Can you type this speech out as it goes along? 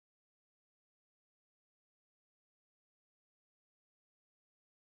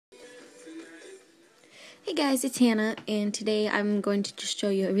Hey guys, it's Hannah, and today I'm going to just show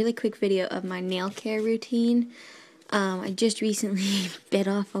you a really quick video of my nail care routine. I just recently bit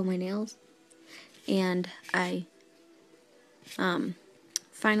off all my nails, and I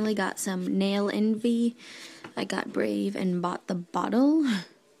finally got some Nail Envy. I got brave and bought the bottle.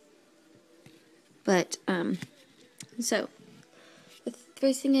 But, so, the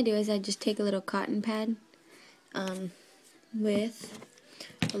first thing I do is I just take a little cotton pad with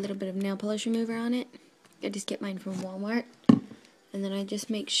a little bit of nail polish remover on it. I just get mine from Walmart, and then I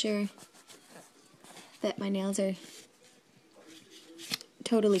just make sure that my nails are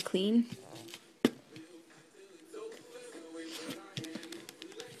totally clean.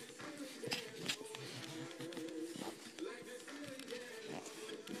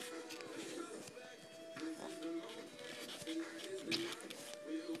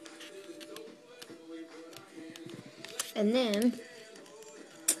 And then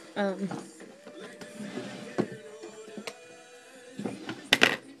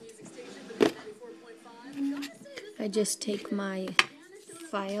I just take my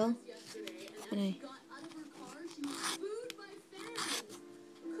file and I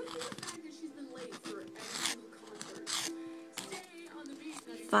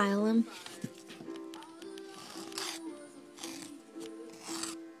file them.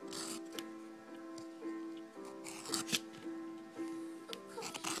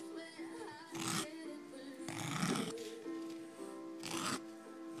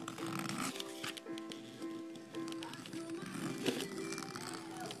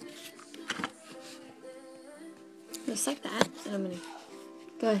 Just like that. And I'm going to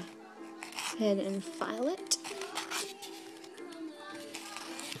go ahead and file it.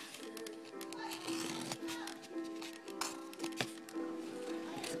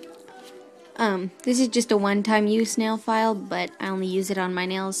 This is just a one-time use nail file, but I only use it on my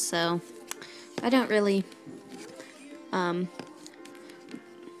nails, so I don't really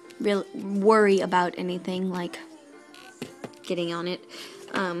worry about anything like getting on it.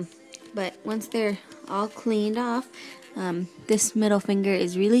 But once they're all cleaned off, this middle finger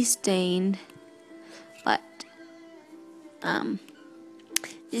is really stained, but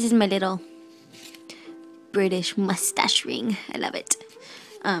this is my little British mustache ring. I love it.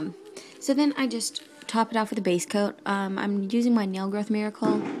 So then I just top it off with a base coat. I'm using my Nail Growth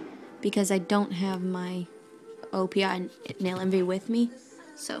Miracle because I don't have my OPI Nail Envy with me.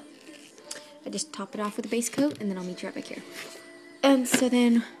 So I just top it off with a base coat, and then I'll meet you right back here. And so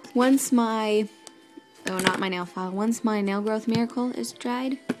then once my, not my nail file, once my Nail Growth Miracle is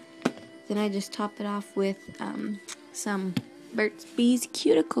dried, then I just top it off with some Burt's Bees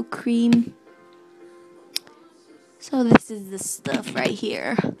Cuticle Cream. So this is the stuff right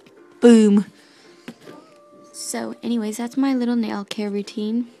here. Boom. So anyways, that's my little nail care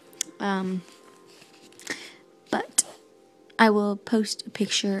routine. But I will post a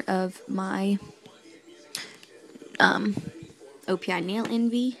picture of my OPI Nail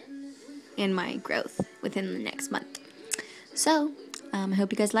Envy and my growth within the next month. So, I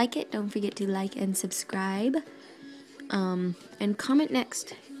hope you guys like it. Don't forget to like and subscribe. And comment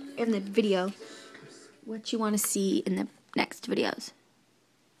next in the video what you want to see in the next videos.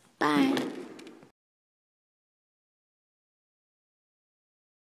 Bye.